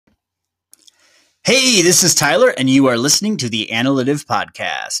Hey, this is Tyler, and you are listening to the Analytive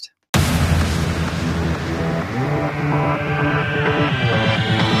Podcast.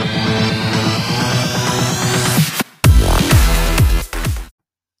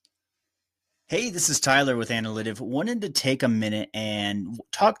 Hey, this is Tyler with Analytive. Wanted to take a minute and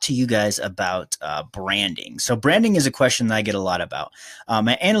talk to you guys about branding. So branding is a question that I get a lot about.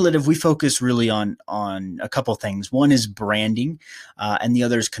 At Analytive, we focus really on a couple things. One is branding, and the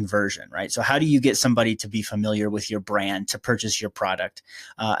other is conversion, right? So how do you get somebody to be familiar with your brand, to purchase your product?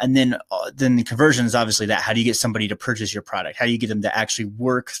 And then the conversion is obviously that. How do you get somebody to purchase your product? How do you get them to actually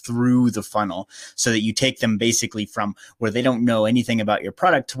work through the funnel so that you take them basically from where they don't know anything about your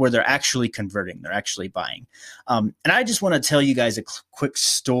product to where they're actually converting? They're actually buying. And I just want to tell you guys a quick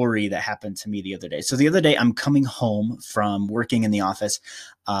story that happened to me the other day. So the other day, I'm coming home from working in the office,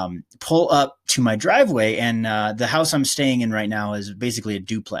 pull up to my driveway, and the house I'm staying in right now is basically a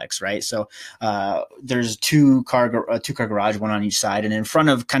duplex, right? So there's two car garage, one on each side, and in front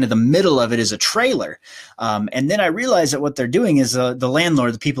of kind of the middle of it is a trailer. And then I realized that what they're doing is the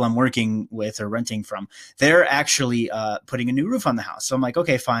landlord, the people I'm working with or renting from, they're actually putting a new roof on the house. So I'm like,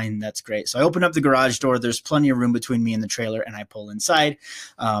 okay, fine, that's great. So I open up the garage door. There's plenty of room between me and the trailer, and I pull inside.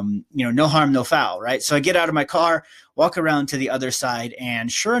 No harm, no foul, right? So I get out of my car, walk around to the other side,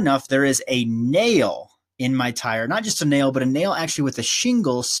 and sure enough, there is a nail in my tire. Not just a nail, but a nail actually with a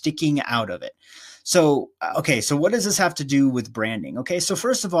shingle sticking out of it. So, okay, so what does this have to do with branding? Okay, so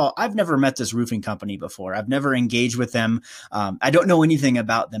first of all, I've never met this roofing company before. I've never engaged with them. I don't know anything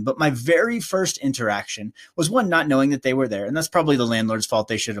about them, but my very first interaction was one, not knowing that they were there. And that's probably the landlord's fault.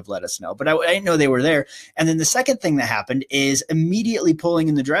 They should have let us know, but I didn't know they were there. And then the second thing that happened is immediately pulling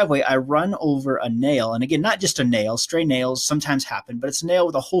in the driveway, I run over a nail. And again, not just a nail, stray nails sometimes happen, but it's a nail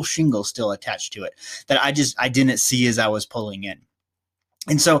with a whole shingle still attached to it that I didn't see as I was pulling in.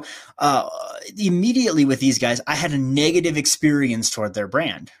 And so immediately with these guys, I had a negative experience toward their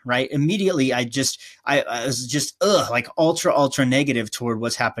brand, right? Immediately, I was just like ultra negative toward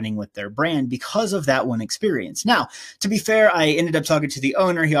what's happening with their brand because of that one experience. Now, to be fair, I ended up talking to the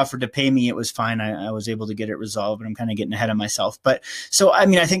owner. He offered to pay me. It was fine. I was able to get it resolved, but I'm kind of getting ahead of myself. But so, I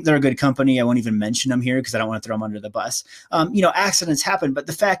mean, I think they're a good company. I won't even mention them here because I don't want to throw them under the bus. Accidents happen. But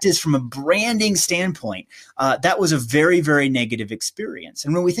the fact is, from a branding standpoint, that was a very, very negative experience.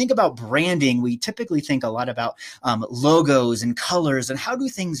 And when we think about branding, we typically think a lot about logos and colors and how do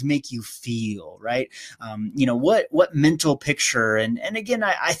things make you feel, right? What mental picture? And again,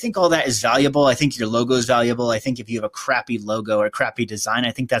 I think all that is valuable. I think your logo is valuable. I think if you have a crappy logo or a crappy design,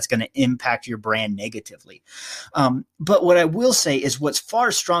 I think that's going to impact your brand negatively. But what I will say is what's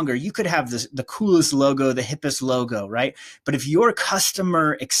far stronger, you could have the coolest logo, the hippest logo, right? But if your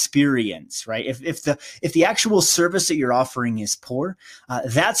customer experience, right? If the actual service that you're offering is poor,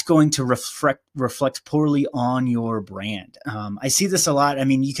 that's going to reflect poorly on your brand. I see this a lot. I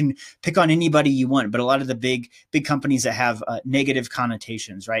mean, you can pick on anybody you want, but a lot of the big companies that have negative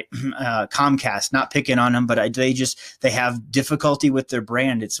connotations, right? Comcast, not picking on them, but they have difficulty with their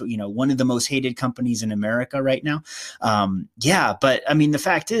brand. It's, one of the most hated companies in America right now. But I mean, the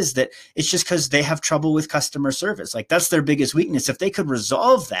fact is that it's just because they have trouble with customer service. Like that's their biggest weakness. If they could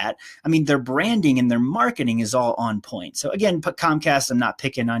resolve that, I mean, their branding and their marketing is all on point. So again, Comcast, I'm not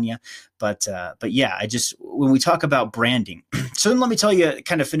picking on you, but yeah, when we talk about branding, so then let me tell you,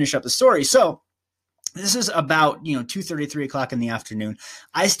 kind of finish up the story. So this is about 2:30, 3 o'clock in the afternoon.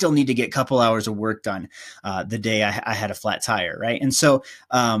 I still need to get a couple hours of work done the day I had a flat tire, right? And so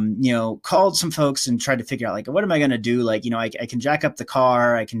called some folks and tried to figure out, like, what am I going to do? Like, I can jack up the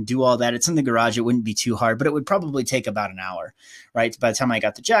car, I can do all that. It's in the garage. It wouldn't be too hard, but it would probably take about an hour, right? By the time I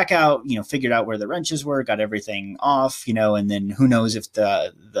got the jack out, figured out where the wrenches were, got everything off, and then who knows if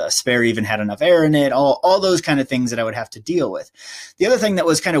the spare even had enough air in it, all those kind of things that I would have to deal with. The other thing that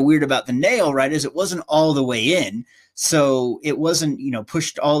was kind of weird about the nail, right, is it wasn't all the way in. So it wasn't,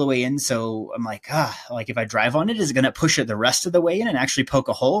 pushed all the way in. So I'm like, if I drive on it, is it going to push it the rest of the way in and actually poke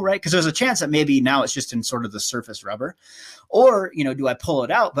a hole, right? Because there's a chance that maybe now it's just in sort of the surface rubber. Or, do I pull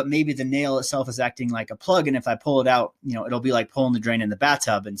it out? But maybe the nail itself is acting like a plug. And if I pull it out, it'll be like pulling the drain in the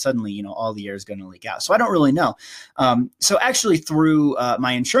bathtub. And suddenly, all the air is going to leak out. So I don't really know. So actually through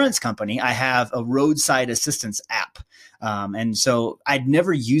my insurance company, I have a roadside assistance app. And so I'd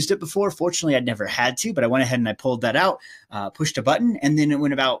never used it before. Fortunately, I'd never had to, but I went ahead and I pulled that out, pushed a button, and then it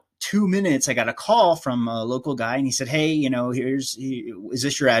went about 2 minutes, I got a call from a local guy, and he said, "Hey, is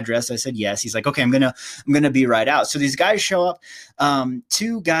this your address?" I said, "Yes." He's like, "Okay, I'm gonna be right out." So these guys show up,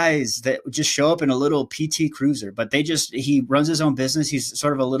 two guys that just show up in a little PT Cruiser, but he runs his own business. He's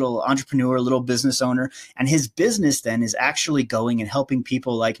sort of a little entrepreneur, a little business owner, and his business then is actually going and helping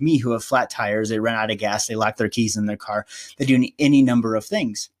people like me who have flat tires. They run out of gas, they lock their keys in their car, they do any number of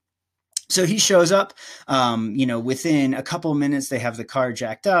things. So he shows up, within a couple of minutes, they have the car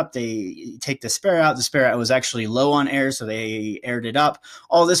jacked up. They take the spare out. The spare out was actually low on air, so they aired it up.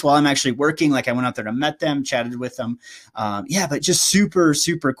 All this while I'm actually working. Like, I went out there to met them, chatted with them. But just super,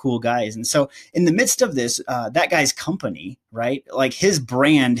 super cool guys. And so in the midst of this, that guy's company, right? Like his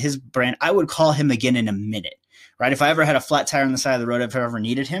brand, I would call him again in a minute. Right? If I ever had a flat tire on the side of the road, if I ever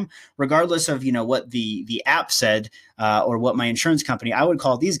needed him, regardless of, what the app said or what my insurance company, I would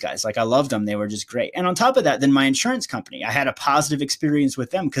call these guys. Like, I loved them. They were just great. And on top of that, then my insurance company, I had a positive experience with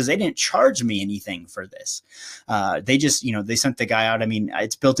them because they didn't charge me anything for this. They just, they sent the guy out. I mean,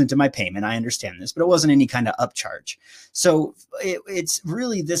 it's built into my payment. I understand this, but it wasn't any kind of upcharge. So it's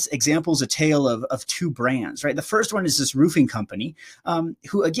really, this example is a tale of two brands, right? The first one is this roofing company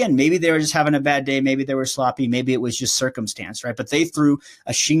who, again, maybe they were just having a bad day. Maybe they were sloppy. Maybe it was just circumstance, right? But they threw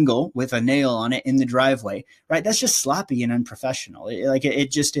a shingle with a nail on it in the driveway, right? That's just sloppy and unprofessional.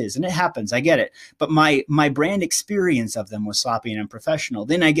 It just is. And it happens. I get it. But my brand experience of them was sloppy and unprofessional.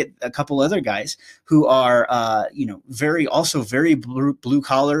 Then I get a couple other guys who are, very blue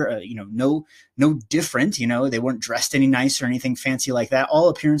collar, no different. They weren't dressed any nice or anything fancy like that. All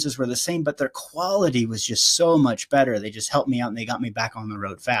appearances were the same, but their quality was just so much better. They just helped me out and they got me back on the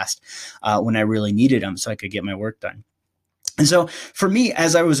road fast when I really needed them so I could get my work done. And so for me,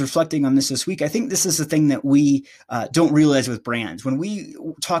 as I was reflecting on this week, I think this is the thing that we don't realize with brands. When we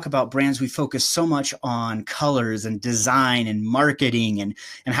talk about brands, we focus so much on colors and design and marketing and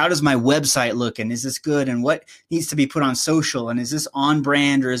how does my website look, and is this good, and what needs to be put on social, and is this on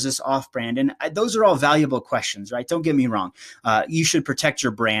brand or is this off brand? And those are all valuable questions, right? Don't get me wrong. You should protect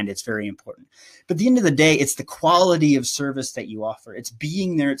your brand. It's very important. But at the end of the day, it's the quality of service that you offer. It's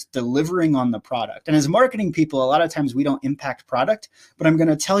being there. It's delivering on the product. And as marketing people, a lot of times we don't impact product, but I'm going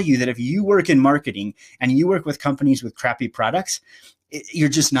to tell you that if you work in marketing and you work with companies with crappy products, you're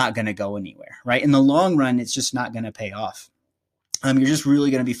just not going to go anywhere, right? In the long run, it's just not going to pay off. You're just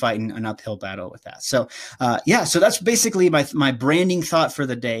really going to be fighting an uphill battle with that. So, so that's basically my branding thought for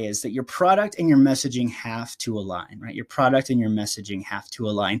the day, is that your product and your messaging have to align, right? Your product and your messaging have to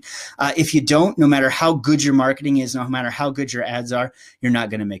align. If you don't, no matter how good your marketing is, no matter how good your ads are, you're not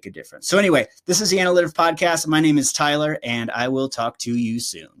going to make a difference. So anyway, this is the Analytive Podcast. My name is Tyler, and I will talk to you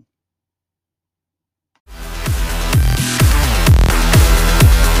soon.